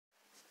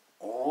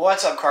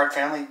What's up, card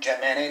family?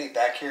 Jetman80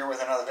 back here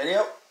with another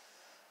video.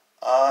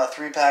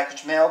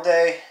 3-package mail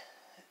day,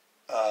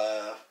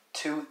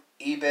 2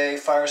 eBay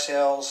fire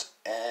sales,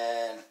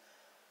 and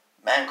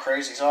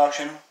Madncrazy's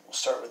auction. We'll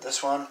start with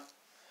this one.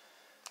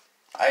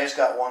 I just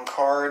got one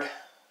card.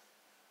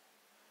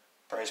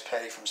 Bryce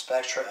Petty from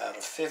Spectra out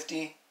of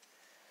 50.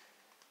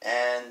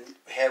 And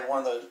we had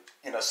one of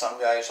the,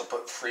 some guys will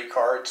put free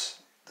cards.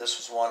 This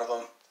was one of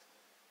them.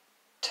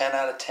 10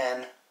 out of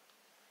 10.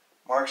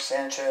 Mark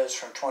Sanchez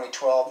from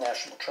 2012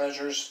 National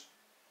Treasures.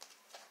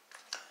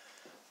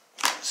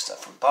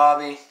 Stuff from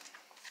Bobby.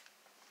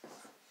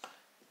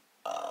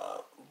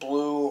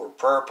 Blue or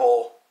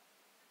purple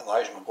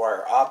Elijah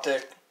McGuire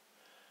Optic.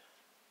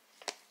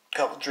 A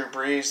couple Drew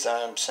Brees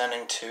that I'm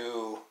sending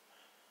to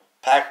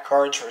pack of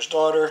cards for his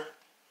daughter.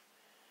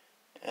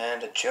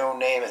 And a Joe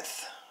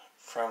Namath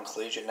from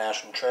Collegiate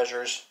National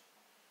Treasures.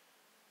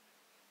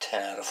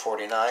 10 out of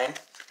 49.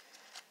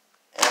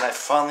 And I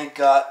finally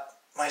got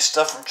my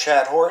stuff from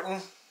Chad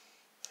Horton.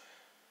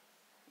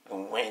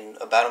 Been waiting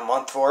about a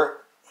month for it.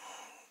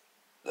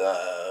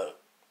 The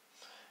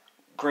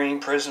Green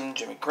Prism,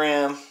 Jimmy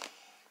Graham.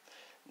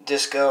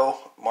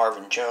 Disco,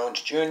 Marvin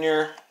Jones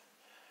Jr.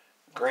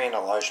 Green,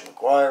 Elijah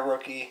McGuire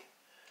rookie.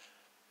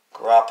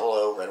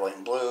 Garoppolo, red, white,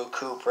 and blue.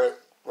 Coop, red,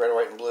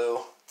 white, and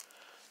blue.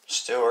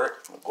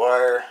 Stewart,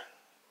 McGuire.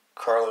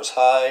 Carlos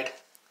Hyde.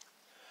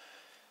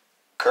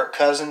 Kirk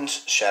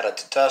Cousins, shout out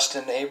to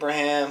Dustin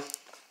Abraham.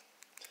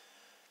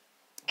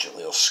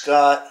 Jaleel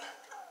Scott.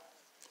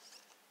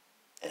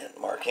 And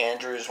Mark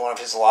Andrews, one of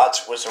his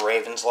lots was a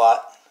Ravens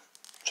lot,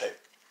 which I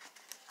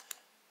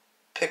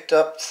picked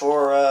up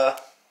for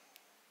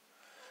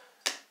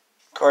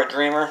Card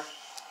Dreamer.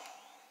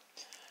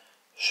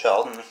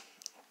 Sheldon,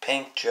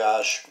 Pink,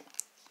 Josh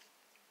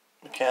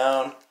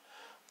McCown,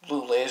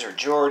 Blue Laser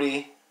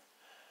Jordy,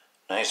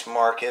 nice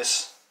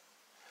Marcus,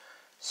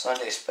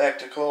 Sunday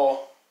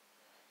Spectacle,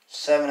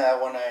 7 out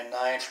of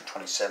 199 from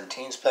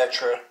 2017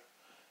 Spectra,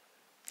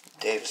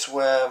 Davis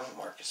Webb,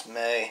 Marcus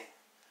May,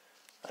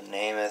 a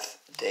Namath,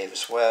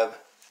 Davis Webb.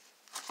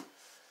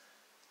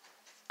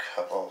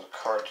 Couple of the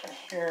cards in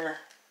here.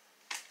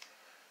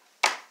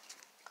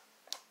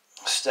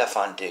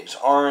 Stephon Diggs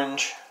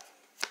Orange.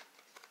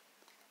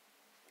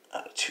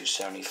 Out of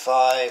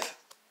 275.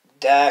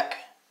 Dak.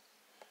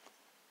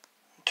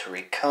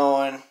 Tariq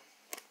Cohen.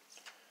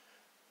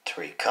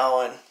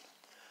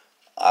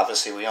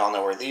 Obviously, we all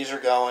know where these are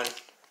going.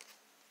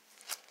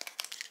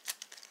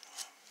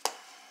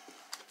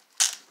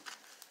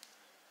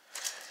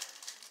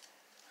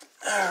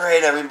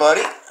 Alright,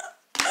 everybody.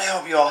 I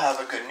hope you all have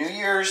a good New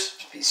Year's.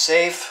 Be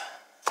safe.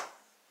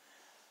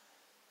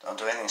 Don't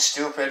do anything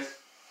stupid.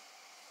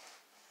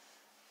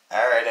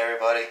 Alright,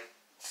 everybody.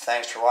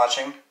 Thanks for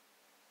watching.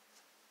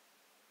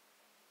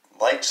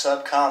 Like,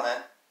 sub,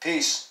 comment.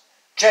 Peace.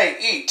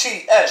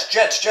 Jets,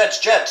 Jets,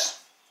 Jets.